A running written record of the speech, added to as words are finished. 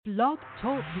Blog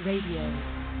Talk Radio.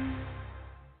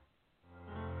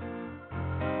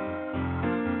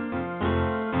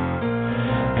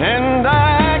 And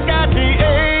I got the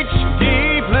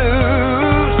HD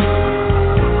blues,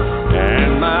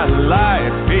 and my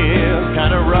life feels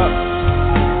kind of rough.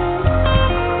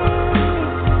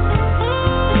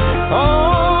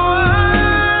 Oh,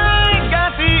 I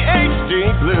got the HD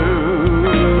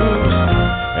blues,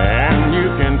 and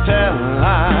you can tell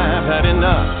I've had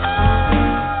enough.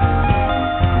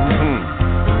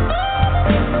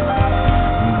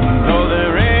 Though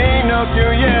there ain't no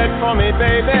cure yet for me,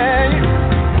 baby,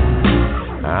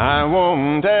 I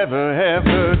won't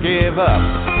ever give up.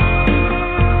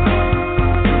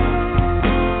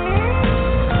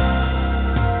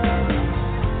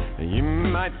 You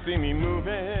might see me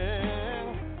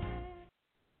moving.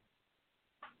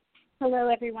 Hello,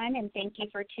 everyone, and thank you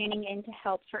for tuning in to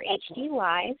Help for HD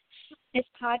Live. This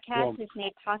podcast is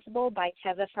made possible by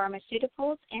Teva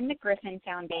Pharmaceuticals and the Griffin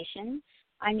Foundation.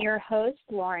 I'm your host,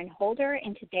 Lauren Holder,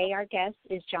 and today our guest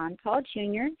is John Paul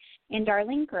Jr. and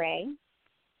Darlene Gray.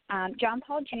 John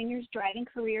Paul Jr.'s driving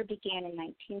career began in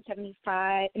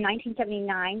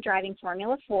 1979 driving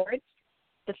Formula Fords.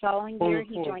 The following year,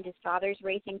 he joined his father's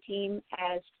racing team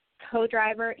as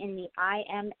co-driver in the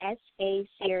IMSA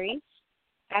series.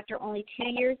 After only 2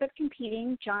 years of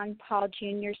competing, John Paul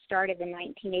Jr. started the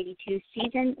 1982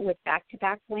 season with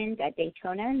back-to-back wins at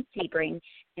Daytona and Sebring,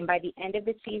 and by the end of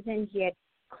the season, he had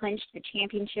clinched the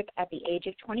championship at the age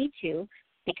of 22,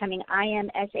 becoming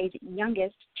IMSA's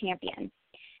youngest champion.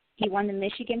 He won the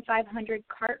Michigan 500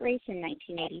 kart race in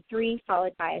 1983,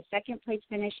 followed by a second-place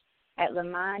finish at Le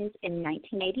Mans in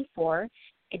 1984.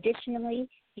 Additionally,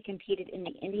 he competed in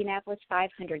the Indianapolis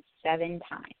 500 7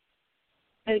 times.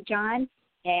 So, John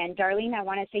and Darlene, I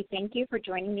want to say thank you for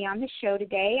joining me on the show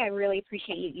today. I really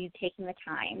appreciate you taking the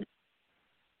time.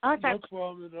 Oh, no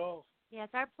problem at all. Yeah,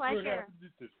 it's our pleasure. We're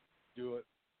happy to do it.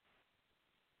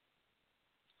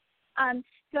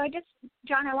 So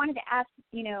John, I wanted to ask,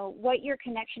 what your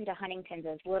connection to Huntington's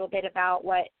is, a little bit about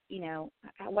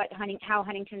how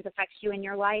Huntington's affects you in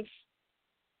your life.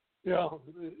 Yeah,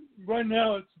 right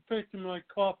now it's affecting my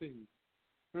coughing.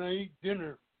 When I eat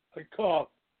dinner, I cough.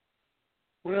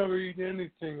 Whenever I eat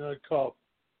anything, I cough.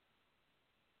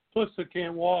 Plus, I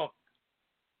can't walk.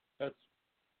 So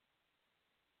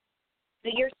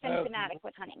you're symptomatic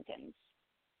with Huntington's.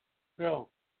 Yeah.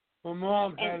 My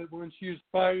mom had it when she was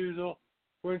 5 years old.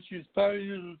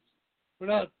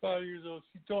 Not 5 years old,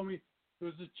 she told me there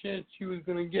was a chance she was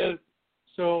going to get it.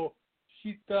 So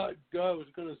she thought God was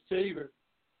going to save her,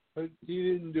 but he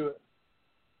didn't do it.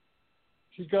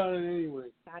 She got it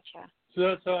anyway. Gotcha. So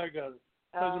that's how I got it,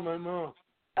 because of my mom.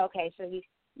 Okay, so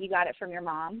you got it from your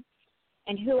mom.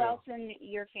 And who else in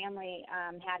your family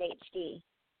had HD?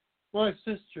 My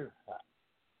sister.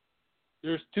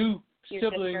 There's two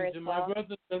Your siblings, and my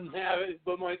brother doesn't have it,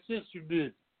 but my sister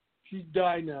did. She's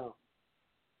died now.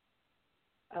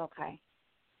 Okay.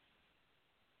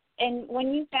 And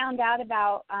when you found out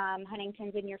about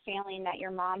Huntington's in your family and that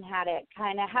your mom had it,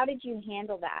 how did you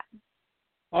handle that?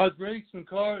 I was racing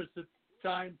cars at the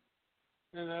time,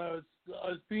 and I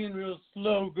was being real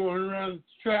slow going around the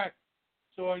track,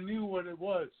 so I knew what it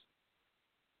was.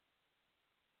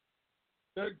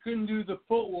 I couldn't do the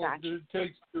footwork that it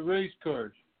takes to race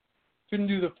cars. Couldn't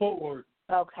do the footwork.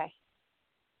 Okay.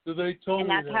 So they told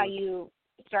me And that's how you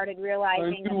started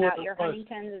realizing about your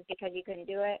Huntington's, is because you couldn't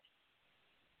do it?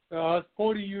 I was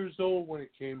 40 years old when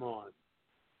it came on.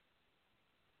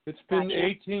 It's been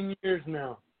 18 years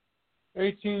now.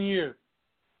 18 years.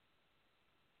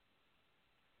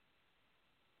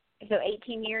 So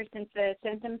 18 years since the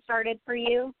symptoms started for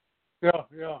you?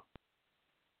 Yeah.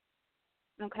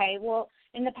 Okay. Well,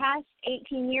 in the past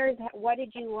 18 years, what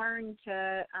did you learn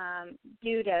to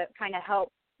do to kind of help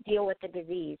deal with the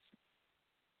disease?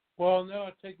 Well, now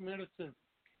I take medicine.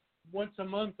 Once a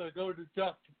month I go to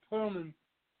Dr. Perlman,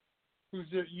 who's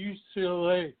at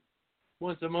UCLA,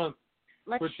 once a month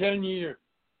for 10 years.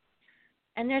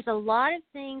 And there's a lot of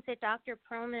things that Dr.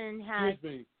 Perlman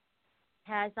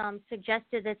has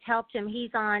suggested that's helped him.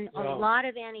 He's on a lot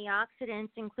of antioxidants,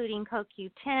 including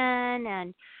CoQ10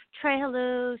 and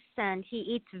trehalose, and he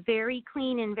eats very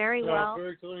clean and very well.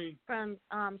 Very clean. From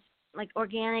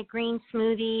organic green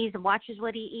smoothies, watches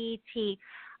what he eats. He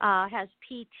has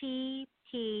PT.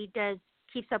 He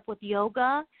keeps up with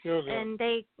yoga. And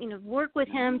they work with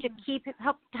him to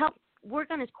help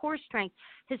work on his core strength.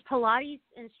 His Pilates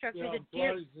instructor,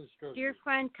 dear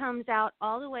friend, comes out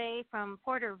all the way from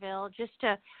Porterville just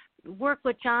to work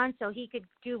with John so he could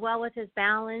do well with his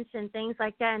balance and things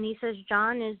like that. And he says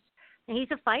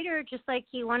he's a fighter, just like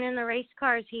he won in the race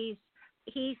cars. He's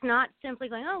he's not simply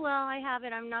going, oh, well, I have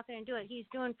it, I'm not going to do it. He's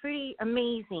doing pretty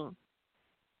amazing.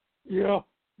 Yeah.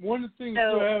 One of the things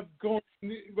I have going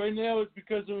right now is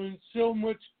because I'm in so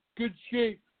much good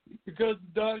shape because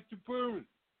of Dr. Berman.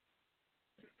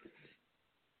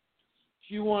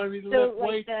 She wanted me to lift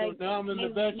weights, so now I'm in the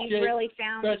best shape. You really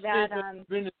found that.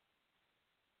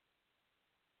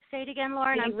 Say it again,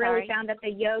 Lauren. I'm really sorry. found that the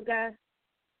yoga.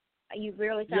 You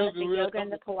really found that the yoga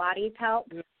and the Pilates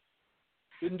helped. Yeah.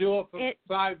 Been doing it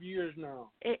for 5 years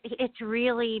now. It's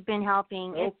really been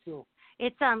helping.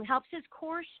 It helps his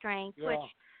core strength, yeah.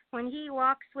 which when he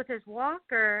walks with his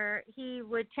walker, he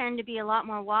would tend to be a lot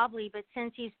more wobbly. But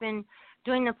since he's been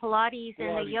doing the Pilates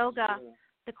and the yoga,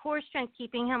 the core strength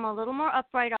keeping him a little more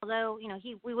upright. Although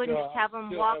we wouldn't just have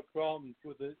him walk have problems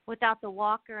with it. without the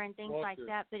walker and things like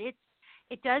that. But it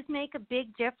does make a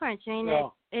big difference. I mean,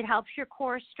 it helps your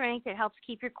core strength. It helps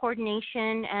keep your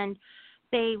coordination, and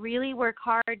they really work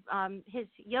hard. His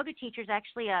yoga teacher is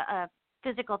actually a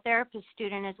physical therapist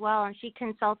student as well, and she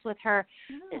consults with her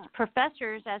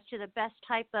professors as to the best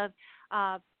type of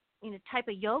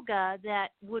yoga that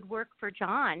would work for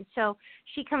John. So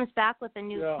she comes back with a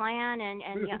new plan, and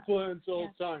plans all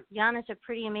the time. Jan is a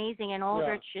pretty amazing, and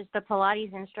Aldrich is the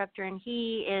Pilates instructor, and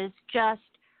he is just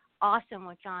awesome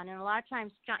with John. And a lot of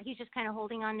times he's just kind of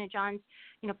holding on to John's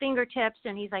fingertips,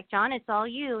 and he's like, John, it's all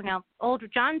you. Now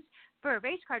John's, for a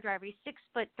race car driver, he's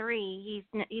 6'3".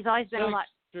 He's always been a lot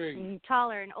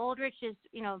taller, and Aldrich is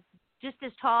just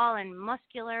as tall and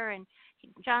muscular, and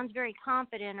John's very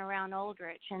confident around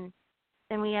Aldrich. And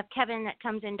then we have Kevin that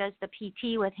comes in, does the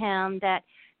PT with him, that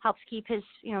helps keep his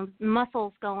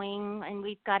muscles going. And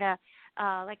we've got a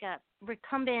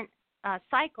recumbent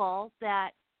cycle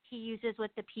that he uses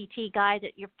with the PT guy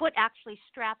that your foot actually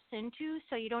straps into,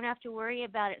 so you don't have to worry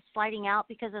about it sliding out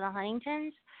because of the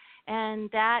Huntingtons. And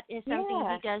that is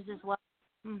something he does as well.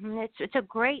 Mm-hmm. It's a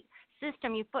great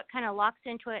system. Your foot kind of locks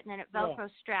into it, and then it Velcro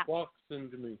straps. Locks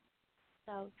into me.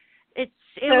 So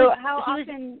how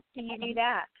often do you do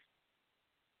that?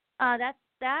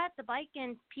 The bike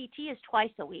and PT is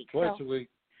twice a week. Twice a week.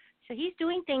 So he's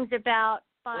doing things about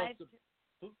 5.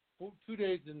 2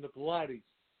 days in the Pilates.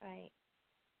 Right.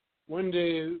 1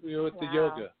 day with the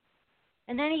yoga.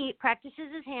 And then he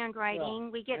practices his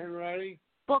handwriting. We get handwriting.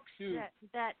 Books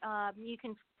that you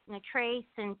can trace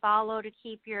and follow to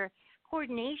keep your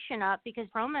coordination up, because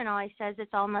Roman always says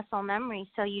it's all muscle memory,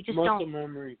 so you just don't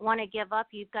want to give up.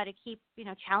 You've got to keep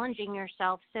challenging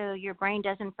yourself so your brain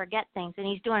doesn't forget things, and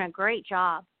he's doing a great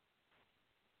job.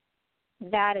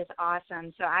 That is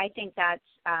awesome. So I think that's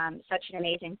such an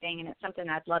amazing thing, and it's something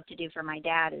I'd love to do for my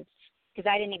dad, is because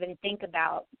I didn't even think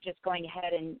about just going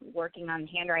ahead and working on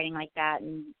handwriting like that,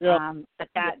 and but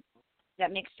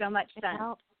that makes so much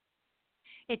sense.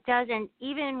 It does, and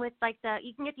even with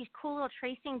you can get these cool little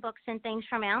tracing books and things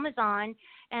from Amazon,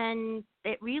 and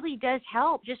it really does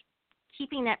help just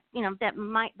keeping that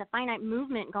the finite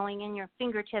movement going in your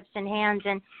fingertips and hands.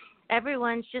 And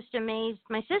everyone's just amazed.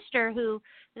 My sister, who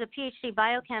is a PhD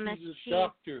biochemist, she's a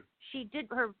doctor. She did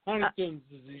her Huntington's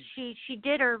disease. She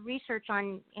did her research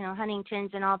on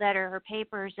Huntington's and all that, or her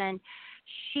papers, and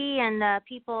she and the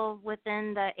people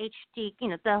within the HD,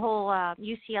 the whole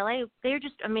UCLA, they're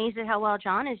just amazed at how well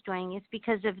John is doing. It's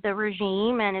because of the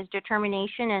regime and his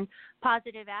determination and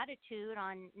positive attitude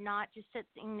on not just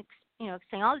sitting,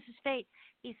 saying, oh, this is fate.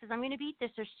 He says, I'm going to beat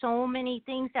this. There's so many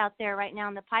things out there right now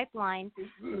in the pipeline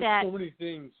that so many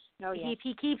things. If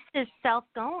he keeps himself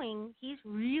going, he's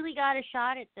really got a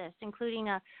shot at this, including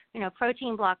a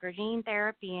protein blocker, gene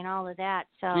therapy, and all of that.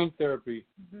 So gene therapy.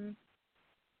 Mm-hmm.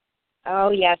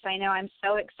 Oh yes, I know. I'm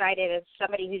so excited as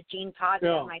somebody who's gene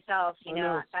positive myself. I'm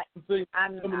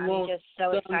just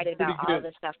so excited about all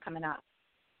this stuff coming up.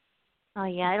 Oh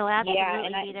yeah, it'll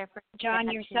absolutely be there for John.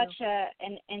 You're such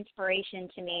an inspiration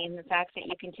to me, and the fact that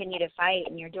you continue to fight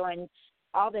and you're doing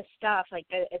all this stuff.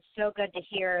 It's so good to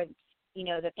hear,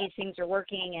 that these things are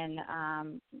working,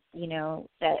 and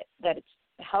that it's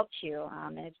helped you.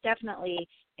 And it's definitely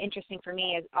interesting for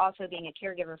me as also being a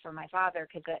caregiver for my father,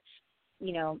 because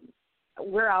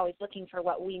we're always looking for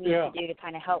what we need to do to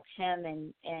kind of help him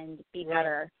and be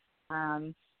better.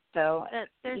 So,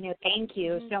 thank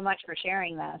you so much for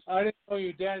sharing this. I didn't know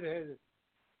your dad had it.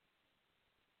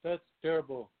 That's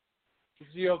terrible. Is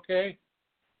he okay?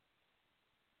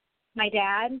 My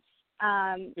dad?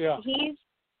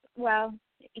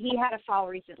 He had a fall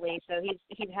recently, so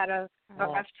he's had a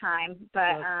rough time,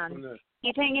 but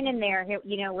he's hanging in there.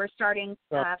 We're starting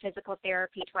physical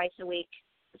therapy twice a week,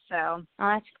 so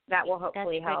that will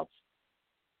hopefully help.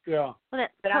 Yeah. But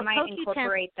I might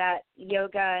incorporate that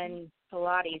yoga and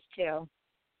Pilates too.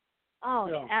 Oh,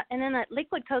 Yeah. And then the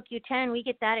liquid CoQ10, we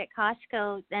get that at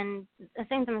Costco, and I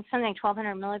think something like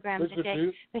 1,200 milligrams a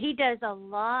day. But he does a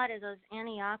lot of those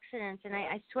antioxidants, and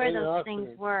I swear those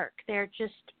things work. They're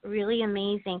just really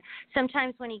amazing.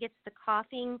 Sometimes when he gets the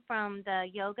coughing from the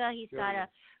yoga, he's got a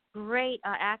great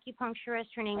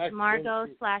acupuncturist. Her name's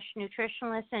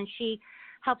Margot/nutritionalist, and she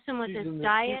helps him with his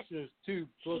diet. Too.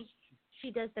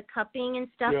 She does the cupping and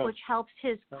stuff, which helps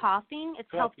his coughing. It's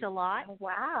helped a lot. Oh,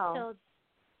 wow. So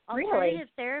alternative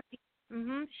therapy.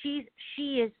 She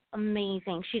is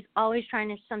amazing. She's always trying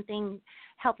to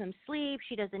help him sleep.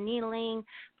 She does the needling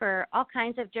for all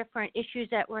kinds of different issues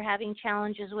that we're having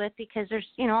challenges with, because there's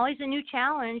always a new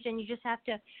challenge, and you just have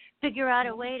to figure out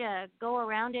a way to go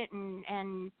around it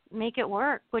and make it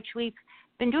work, which we've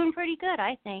been doing pretty good,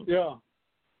 I think. Yeah.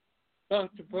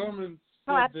 Dr. Perlman.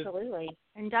 Oh, absolutely.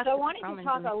 And so I wanted to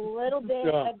talk a little bit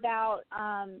about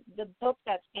the book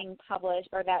that's being published,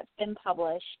 or that's been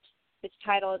published. It's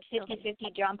titled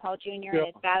 50-50 John Paul Jr. and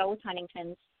His Battle with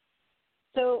Huntington's.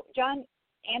 So, John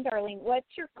and Darlene,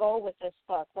 what's your goal with this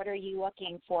book? What are you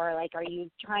looking for? Like, are you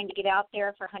trying to get out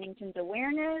there for Huntington's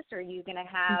awareness? Are you going to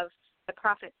have the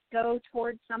profits go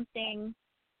towards something?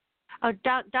 Oh,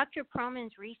 Dr.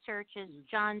 Perlman's research is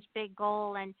John's big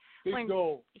goal, and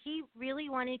he really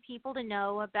wanted people to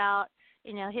know about,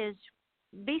 he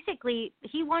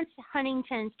wants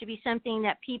Huntington's to be something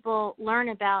that people learn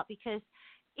about, because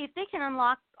if they can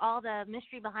unlock all the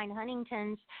mystery behind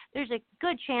Huntington's, there's a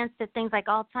good chance that things like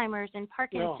Alzheimer's and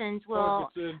Parkinson's will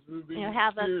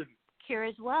have a cure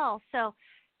as well. So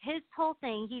his whole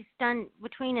thing, he's done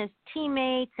between his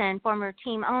teammates and former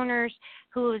team owners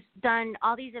who's done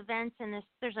all these events, and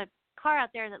there's a car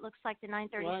out there that looks like the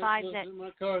 935 that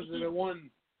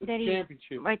won the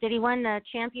championship. Right, that he won the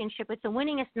championship. It's the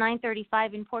winningest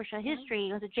 935 in Porsche history.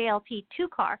 It was a JLP2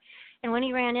 car. And when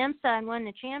he ran IMSA and won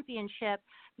the championship,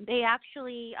 they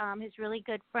actually, his really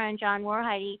good friend, John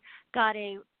Warheide, got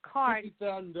a card.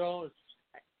 $50,000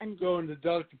 going to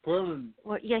Dr. Perlman.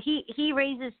 Well, yeah, he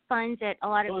raises funds at a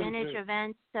lot of vintage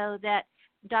events so that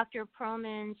Dr.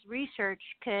 Perlman's research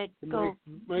could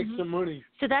make some money.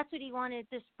 So that's what he wanted.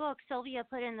 This book, Sylvia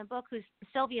put in the book.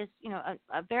 Sylvia's,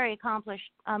 a very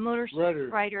accomplished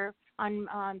writer on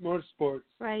motorsports.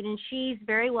 Right, and she's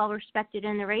very well respected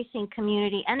in the racing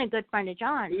community and a good friend of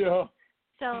John. Yeah.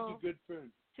 So she's a good friend.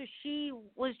 So she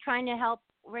was trying to help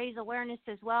raise awareness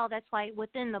as well. That's why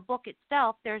within the book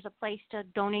itself, there's a place to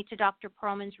donate to Dr.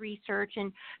 Perlman's research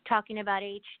and talking about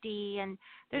HD, and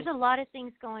there's a lot of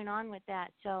things going on with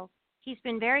that. So he's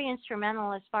been very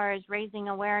instrumental as far as raising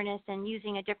awareness and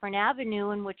using a different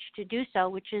avenue in which to do so,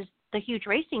 which is the huge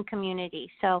racing community.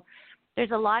 So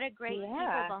there's a lot of great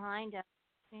people behind him.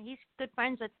 And he's good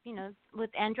friends with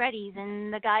Andretti's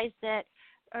and the guys that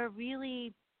are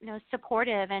really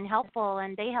supportive and helpful,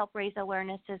 and they help raise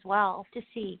awareness as well to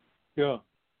see. Yeah.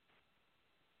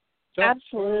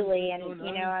 Absolutely, and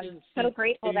I'm so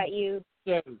grateful that you.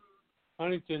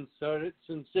 Huntington started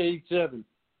since '87.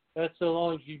 That's how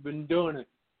long she's been doing it.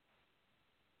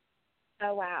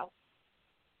 Oh wow.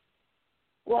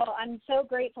 Well, I'm so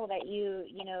grateful that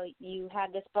you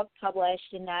had this book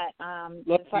published and that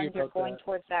the funds are going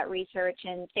towards that research,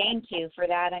 and thank you for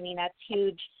that. I mean, that's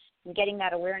huge. And getting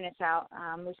that awareness out.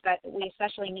 We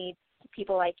especially need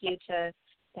people like you to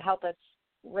help us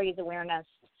raise awareness,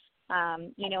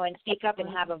 and speak up and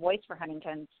have a voice for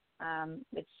Huntington's.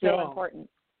 It's so important.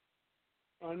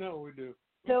 I know we do.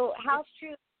 So how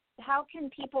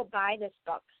can people buy this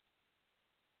book?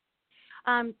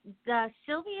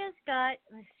 Sylvia's got.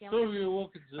 Let's see. Sylvia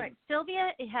Wilkinson. Right.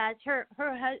 Sylvia has her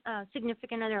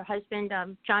significant other husband,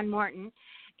 John Morton,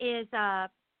 is.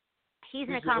 He's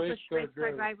an accomplished race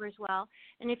car driver as well.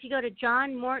 And if you go to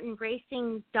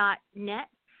johnmortonracing.net,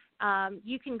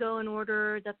 you can go and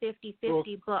order the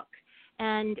 50-50 book.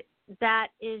 And that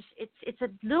is, it's a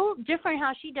little different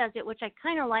how she does it, which I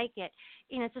kind of like it.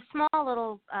 It's a small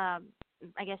little, I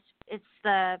guess it's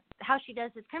how she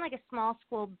does it. It's kind of like a small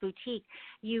school boutique.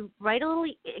 You write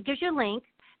it gives you a link.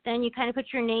 Then you kind of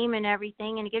put your name and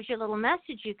everything, and it gives you a little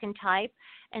message you can type,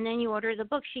 and then you order the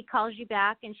book. She calls you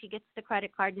back, and she gets the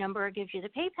credit card number or gives you the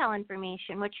PayPal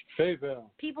information, which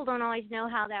people don't always know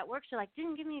how that works. They're like,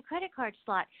 didn't give me a credit card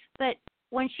slot. But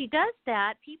when she does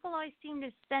that, people always seem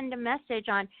to send a message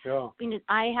on,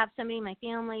 I have somebody in my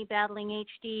family battling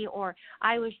HD, or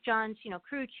I was John's,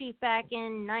 crew chief back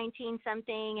in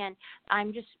 19-something, and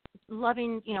I'm just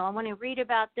loving, I want to read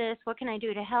about this. What can I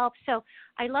do to help? So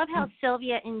I love how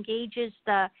Sylvia engages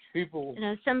the people,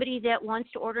 somebody that wants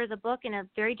to order the book in a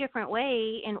very different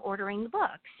way in ordering the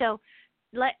book. So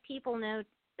let people know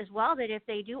as well that if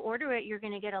they do order it, you're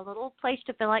going to get a little place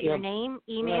to fill out your name,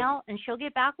 email, and she'll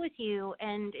get back with you.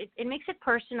 And it makes it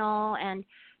personal, and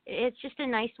it's just a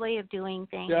nice way of doing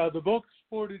things. Yeah, the book's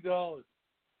 $40.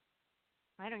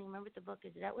 I don't even remember what the book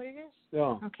is. Is that what it is?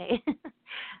 Yeah. Okay.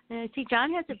 See,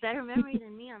 John has a better memory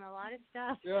than me on a lot of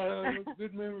stuff. Yeah,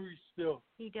 good memory still.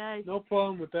 He does. No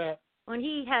problem with that. When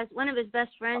he has one of his best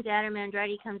friends, Adam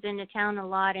Andretti, comes into town a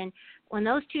lot, and when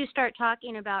those two start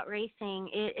talking about racing,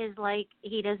 it is like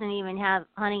he doesn't even have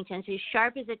Huntington's. He's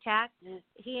sharp as a tack.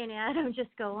 He and Adam just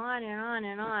go on and on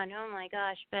and on. Oh my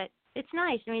gosh! But it's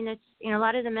nice. I mean, it's a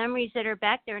lot of the memories that are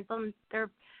back there, and they're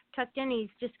tucked in. He's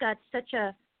just got such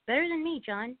a better than me,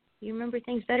 John. You remember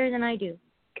things better than I do.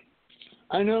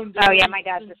 I know. Oh yeah, my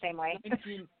dad's the same way.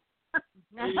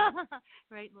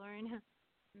 Right, Lauren.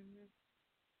 Mm-hmm.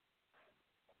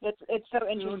 It's so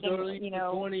interesting,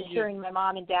 hearing my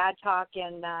mom and dad talk,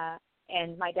 and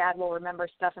my dad will remember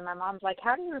stuff, and my mom's like,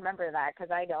 "How do you remember that?" Because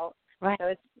I don't. Right.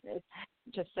 So it's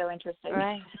just so interesting.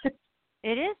 Right.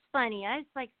 It is funny. It's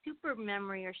like super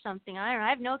memory or something. I don't know. I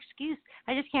have no excuse.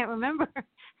 I just can't remember.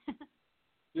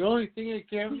 The only thing I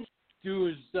can't do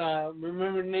is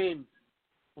remember names.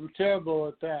 I'm terrible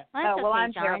at that. Well, well, okay,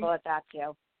 I'm John. terrible at that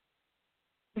too.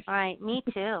 All right, me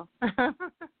too.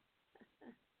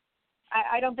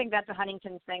 I don't think that's a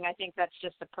Huntington's thing. I think that's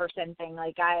just a person thing.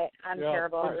 Like I'm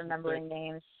terrible at remembering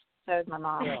names. So is my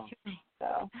mom. Yeah.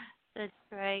 So That's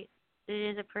right. It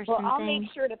is a person I'll thing.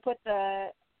 make sure to put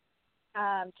the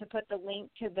link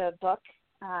to the book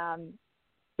on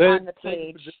the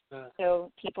page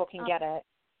so people can get it.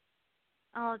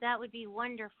 Oh, that would be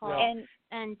wonderful. Yeah.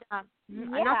 And I'll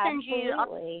send you.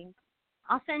 absolutely.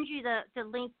 I'll send you the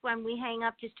link when we hang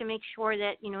up, just to make sure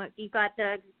that you got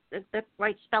the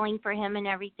right spelling for him and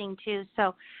everything too.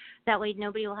 So that way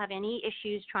nobody will have any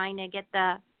issues trying to get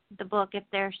the book if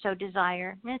they're so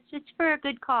desire. It's for a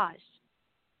good cause.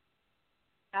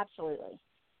 Absolutely.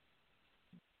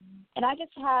 And I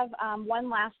just have one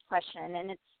last question,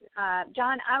 and it's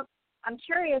John. I'm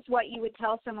curious what you would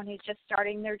tell someone who's just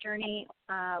starting their journey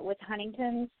with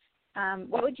Huntington's.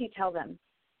 What would you tell them?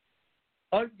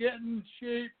 Get in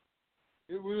shape.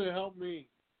 It really helped me.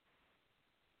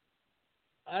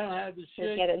 I don't have the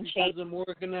shape because I'm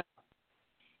working out.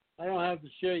 I don't have the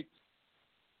shape.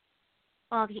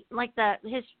 Well,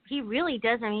 he really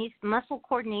does. I mean, he's muscle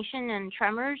coordination and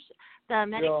tremors. The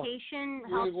medication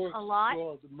helps a lot.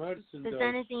 Well, the medicine the does.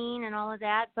 Xenazine and all of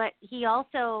that. But he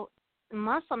also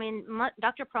muscle. I mean,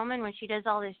 Dr. Perlman, when she does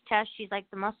all this tests, she's like,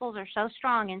 the muscles are so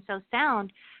strong and so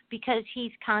sound because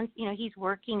he's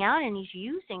working out and he's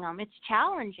using them. It's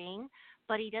challenging,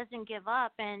 but he doesn't give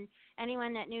up. And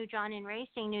anyone that knew John in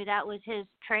racing knew that was his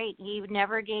trait. He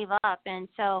never gave up, and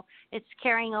so it's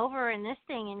carrying over in this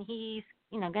thing, and he's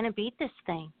going to beat this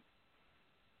thing.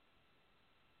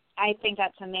 I think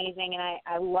that's amazing, and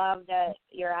I love that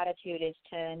your attitude is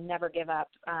to never give up.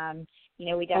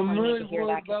 We definitely need to hear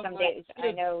that, because some days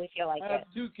I know we feel like I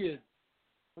have 2 kids.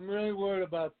 I'm really worried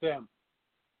about them.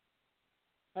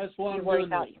 That's why I'm worried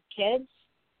about your kids?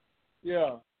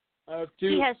 Yeah. I have 2.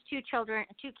 He has 2 children,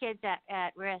 2 kids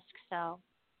at risk, so.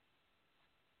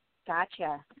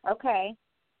 Gotcha. Okay.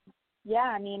 Yeah,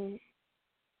 I mean,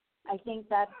 I think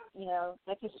that's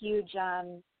a huge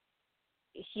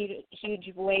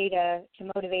way to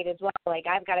motivate as well. Like,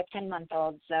 I've got a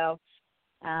 10-month-old, so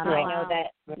I know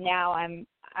that now I'm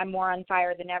more on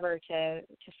fire than ever to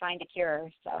find a cure.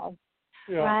 So.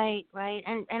 Yeah. Right,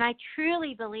 and I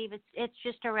truly believe it's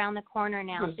just around the corner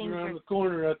now. It's around the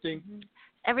corner, I think.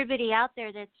 Everybody out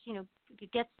there that's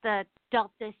gets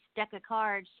dealt this deck of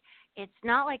cards, it's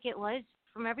not like it was.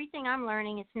 From everything I'm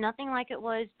learning, it's nothing like it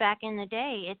was back in the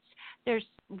day. There's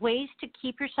ways to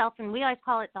keep yourself, and we always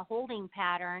call it the holding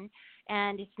pattern,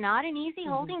 and it's not an easy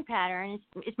holding pattern.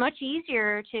 It's much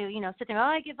easier to sit there,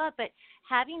 I give up, but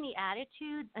having the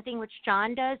attitude, I think, which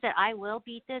John does, that I will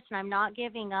beat this and I'm not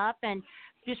giving up, and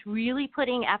just really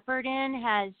putting effort in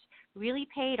has really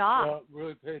paid off. Yeah,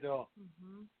 really paid off.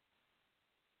 Mm-hmm.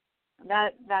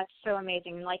 That's so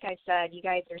amazing. Like I said, you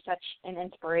guys are such an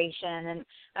inspiration, and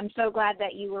I'm so glad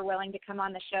that you were willing to come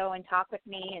on the show and talk with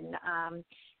me and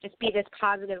just be this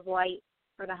positive light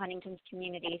for the Huntington's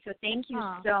community. So thank you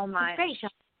so much. Great.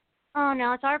 Oh,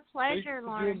 no, it's our pleasure,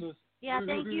 Lauren. Yeah,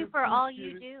 thank you for all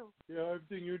you do. Yeah,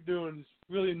 everything you're doing is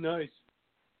really nice.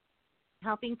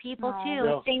 Helping people, too.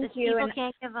 Yeah. Thank you. People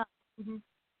can't give up. Mm-hmm.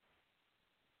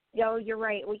 No, you're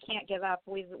right. We can't give up.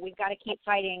 We've got to keep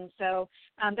fighting. So,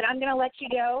 but I'm going to let you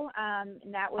go,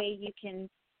 and that way you can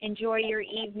enjoy your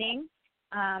evening.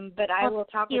 But I will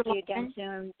talk with you again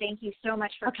soon. Thank you so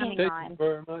much for coming on. Thank you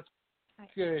very much.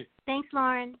 Okay. Thanks,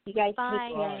 Lauren. You guys Bye.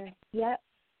 take care. Yep.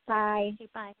 Bye. Okay,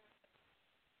 bye.